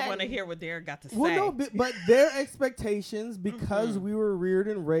I want to nothing. hear what Derek got to say. Well, no, but their expectations, because we were reared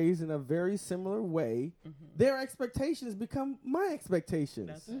and raised in a very similar way, their expectations become my expectations.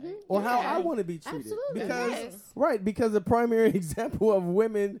 That's right. Or how Yeah. I want to be treated. Absolutely. Because Yes. because the primary example of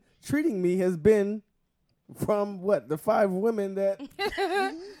women treating me has been from the 5 women that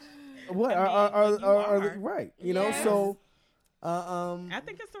when you are. right, you know, Yes. so I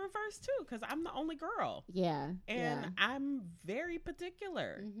think it's the reverse too, because I'm the only girl. Yeah. And I'm very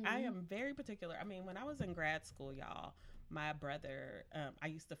particular. I am very particular. I mean, when I was in grad school, y'all, my brother, I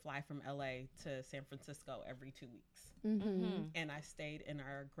used to fly from LA to San Francisco every 2 weeks. And I stayed in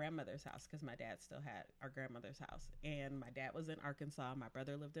our grandmother's house because my dad still had our grandmother's house. And my dad was in Arkansas. My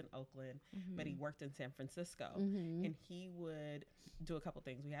brother lived in Oakland, but he worked in San Francisco. And he would do a couple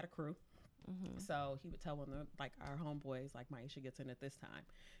things. We had a crew. So he would tell one of like our homeboys, like Maisha gets in at this time.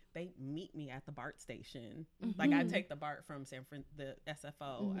 They meet me at the BART station. Like I take the BART from the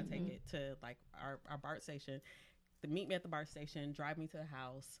SFO. I take it to like our BART station. They meet me at the BART station, drive me to the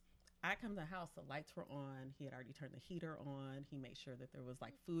house. I come to the house, the lights were on. He had already turned the heater on. He made sure that there was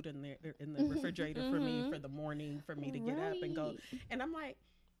like food in there in the refrigerator for me for the morning for me to get up and go. And I'm like,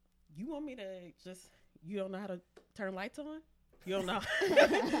 you want me to you don't know how to turn lights on? You don't know.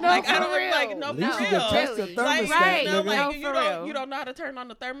 Like I don't real. like no At least for you can real. test the Really? thermostat, Right. nigga. No, you for don't real. you don't know how to turn on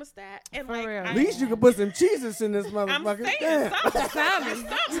the thermostat. And For like real. At least you can put some cheeses in this I'm motherfucker. saying Damn. something.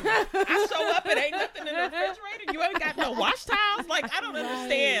 I show up, it ain't nothing in the refrigerator. You ain't got no wash towels. Like I don't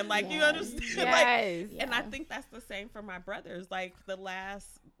understand. Like you understand. Yes. Like, and I think that's the same for my brothers. Like the last,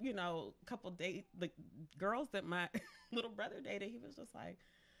 couple dates, the girls that my little brother dated, he was just like,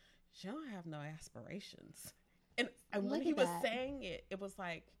 she don't have no aspirations. And when Look he at was that. saying it, it was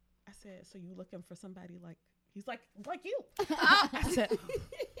like, I said, so you looking for somebody like, he's like you. I said,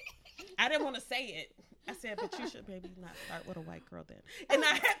 I didn't want to say it. I said, but you should maybe not start with a white girl then. And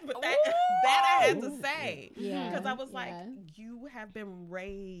I had, but that I had to say. Because I was like, you have been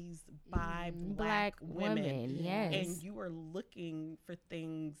raised by black women. Yes. And you are looking for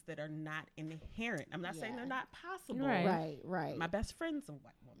things that are not inherent. I'm not saying they're not possible. Right. My best friend's a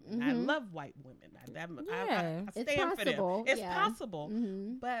white woman. I love white women. I stand for them. It's possible.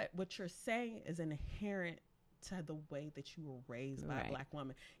 But what you're saying is inherent to the way that you were raised by a black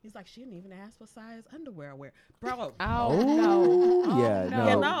woman. He's like, she didn't even ask what size underwear I wear, bro. No,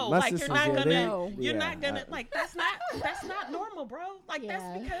 you know, like you're not gonna like that's not normal, bro. Like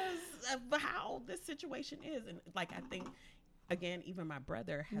that's because of how this situation is, and like I think. Again, even my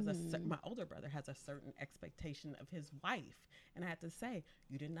brother has my older brother has a certain expectation of his wife, and I had to say,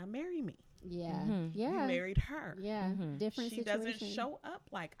 you did not marry me. You married her. Different she situation. Doesn't show up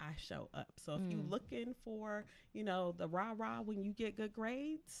like I show up. So if you looking for, the rah-rah when you get good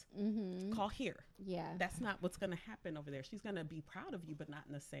grades, call here. That's not what's going to happen over there. She's going to be proud of you, but not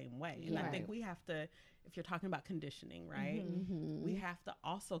in the same way. And I think we have to, if you're talking about conditioning, right, we have to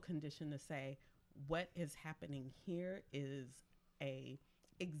also condition to say, what is happening here is a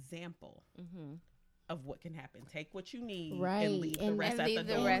example of what can happen. Take what you need and leave the rest at the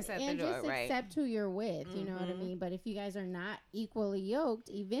door. And just accept who you're with, you know what I mean? But if you guys are not equally yoked,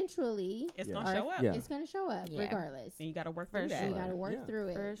 eventually it's going to show up. It's going to show up regardless. And you got to work through that. You got to work through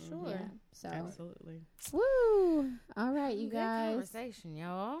it. For sure. Yeah. So absolutely. Woo! All right, you guys. Good conversation,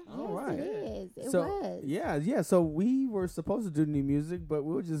 y'all. All right. It is. It so, was. Yeah. So we were supposed to do new music, but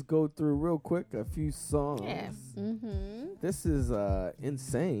we'll just go through real quick a few songs. Yeah. This is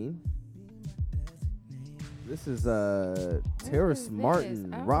Insane. This is Terrace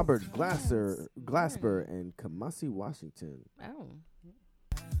Martin, Robert Glasper, and Kamasi Washington. Oh.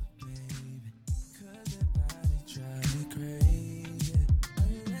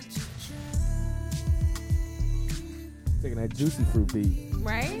 Taking that juicy fruit beat.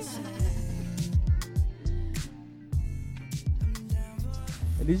 Right?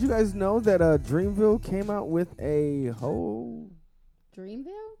 And did you guys know that Dreamville came out with a whole...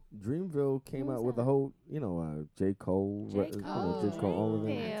 Dreamville came out with a whole, J. Cole. J. Cole. All of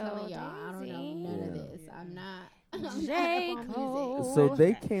them. I'm telling y'all, I don't know none of this. I'm not. J. Cole. So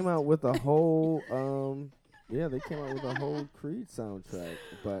they came out with a whole... they came out with a whole Creed soundtrack,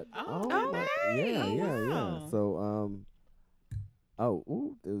 but yeah. So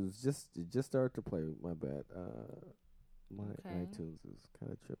it just started to play. My bad. My iTunes is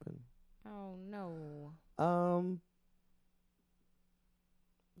kind of tripping. Oh no.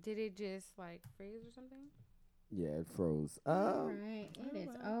 Did it just freeze or something? Yeah, it froze. All right, it is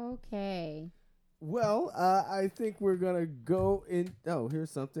okay. Well, I think we're gonna go in. Oh,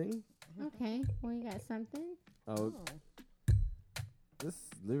 here's something. Okay, well, you got something? Oh. This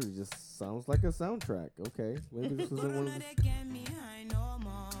literally just sounds like a soundtrack. Okay, maybe this was in one of the...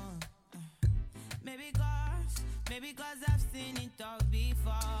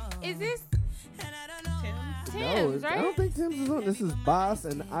 Is this Tim's, right? I don't think Tim's is on. This is Boss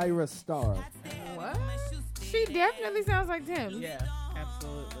and Ira Star. What? She definitely sounds like Tim. Yeah,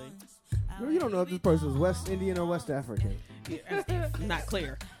 absolutely. Girl, you don't know if this person is West Indian or West African. Yeah, not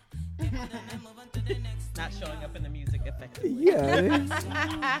clear. Not showing up in the music effectively. Yeah,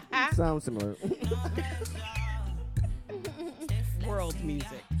 it sounds similar. World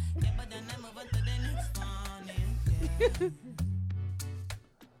music.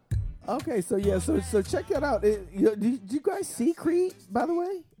 Okay, so check that out. Did you guys see Creed, by the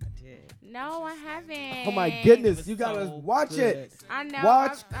way? I did. No, I haven't. Oh my goodness, you gotta watch it. I know.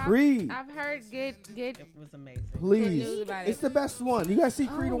 Watch Creed. I've heard good. It was amazing. Please, it's the best one. You guys see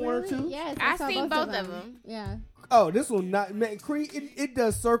Creed 1 or 2? Yes, I seen both of them. Yeah. Oh, this one not man. Creed. It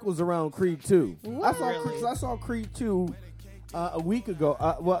does circles around Creed 2. What? I saw Creed 2 a week ago.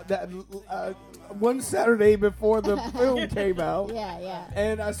 One Saturday before the film came out. Yeah.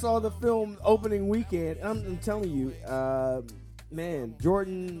 And I saw the film opening weekend. I'm telling you, man,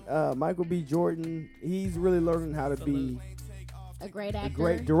 Jordan, Michael B. Jordan, he's really learning how to be a great actor. A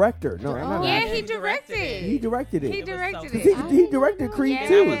great director. No, I'm not. Yeah, he directed. He directed it. He directed it. He directed Creed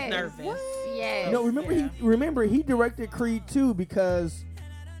 2. I was nervous. Yes. No, remember he directed Creed 2 because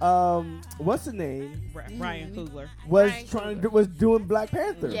what's the name? Ryan Coogler was doing Black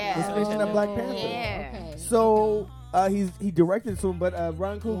Panther. Yeah. Was finishing up Black Panther. Yeah. Okay. So he directed some, but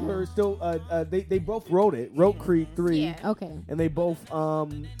Ryan Coogler still they both wrote Creed 3. Yeah. Okay. And they both he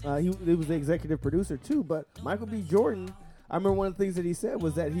was the executive producer too. But Michael B. Jordan I remember one of the things that he said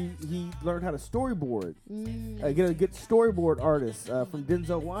was that he learned how to storyboard, get a good storyboard artist from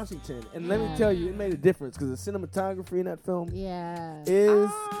Denzel Washington. And let me tell you, it made a difference because the cinematography in that film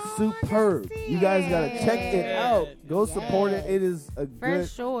is superb. You guys got to check it out. Go support it. It is a good. For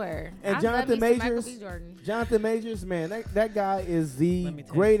sure. And Jonathan Majors, man, that guy is the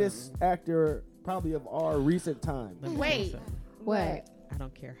greatest actor probably of our recent time. Wait. What? I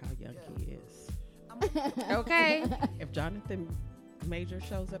don't care how young he is. Okay. If Jonathan Major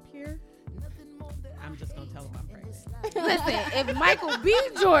shows up here, I'm just gonna tell him I'm pregnant. Listen, if Michael B.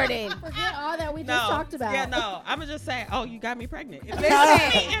 Jordan, Forget all that we just talked about. Yeah, no. I'm gonna just say, oh, you got me pregnant. If you Listen.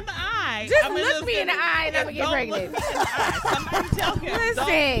 look me in the eye, just look me in the eye and I'm gonna get pregnant. Look me in the eye. Somebody tell him, Listen.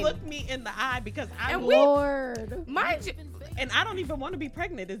 don't look me in the eye because I'm Lord. and I don't even want to be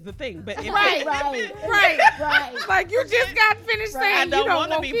pregnant is the thing. But if Right. Like you just got finished saying I don't you don't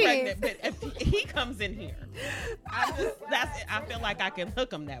want to want be kids. pregnant, but if he comes in here, I feel like I can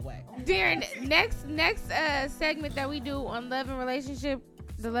hook him that way. Darren, next segment that we do on Love and Relationship,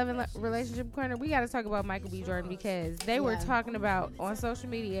 the Love and Relationship Corner, we got to talk about Michael B. Jordan because they were talking about on social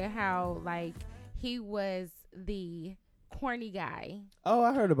media how like he was the corny guy. Oh,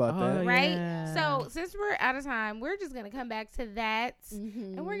 I heard about that. Right? Yeah. So since we're out of time, we're just going to come back to that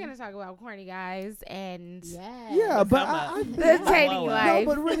and we're going to talk about corny guys and Yeah, but I the dating life.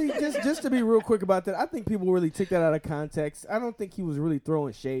 No, but really, just to be real quick about that, I think people really took that out of context. I don't think he was really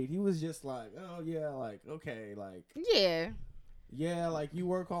throwing shade. He was just like, oh yeah, like okay, like yeah, like you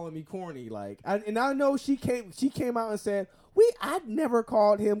were calling me corny, like, and I know she came out and said I'd never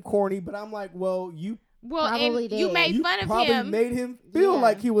called him corny, but I'm like, well, you. Well, probably and did. you made fun of probably him. Made him feel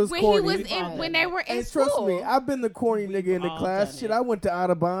like he was when corny. When they were in and school. trust me, I've been the corny nigga in the all class. done Shit, it. I went to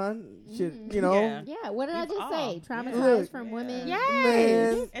Audubon. Shit, you know. Yeah. What did I We've just all. say? Traumatized Look. from women.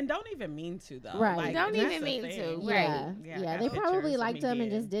 Man. And don't even mean to though. Right. Like, Don't and even that's the mean thing. to. Yeah. Right. Yeah, I they got probably pictures of liked me him and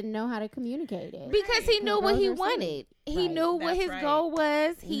being- just didn't know how to communicate it. Because he knew what he Those are sweet. wanted. He Right. knew what That's his right. goal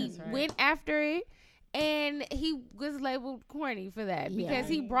was. He That's right. went after it, and he was labeled corny for that because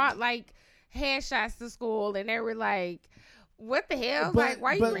Yeah. he brought like headshots to school, and they were like, "What the hell? But- like,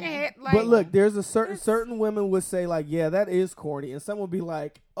 why you but- bringing head?" Like, But look, there's a certain women would say like, yeah, that is corny, and some would be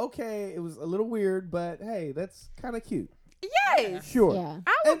like, okay, it was a little weird, but hey, that's kind of cute. yes, Sure. Yeah.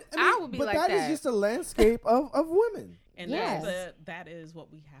 I would be but like that that. is just a landscape of women. And Yes. that is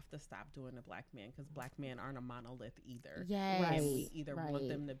what we have to stop doing to black men because black men aren't a monolith either. Yes. Right. And we either want Right.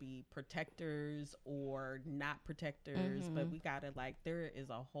 them to be protectors or not protectors, but we gotta like there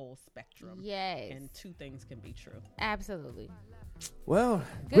is a whole spectrum. Yes. And two things can be true. Absolutely. Well,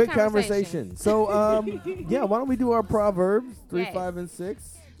 Good great conversation. conversation. So, yeah, why don't we do our proverbs 3, Yes. 5, and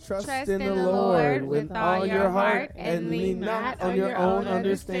 6? Trust Trust in the Lord with all your heart, and lean not on your own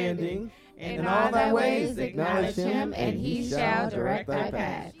understanding. In all thy ways acknowledge him, and he shall direct thy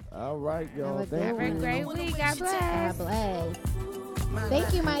path. All right, y'all. Have a Thank good Have a you. great week. God bless. God bless.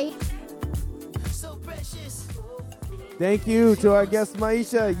 Thank you, Mike. Thank you to our guest,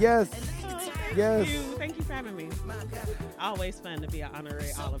 Maisha. Yes. Yes. Thank you for having me. Always fun to be an honorary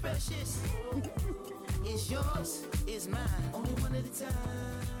Oliver. It's yours, it's mine, only one at a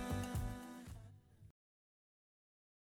time.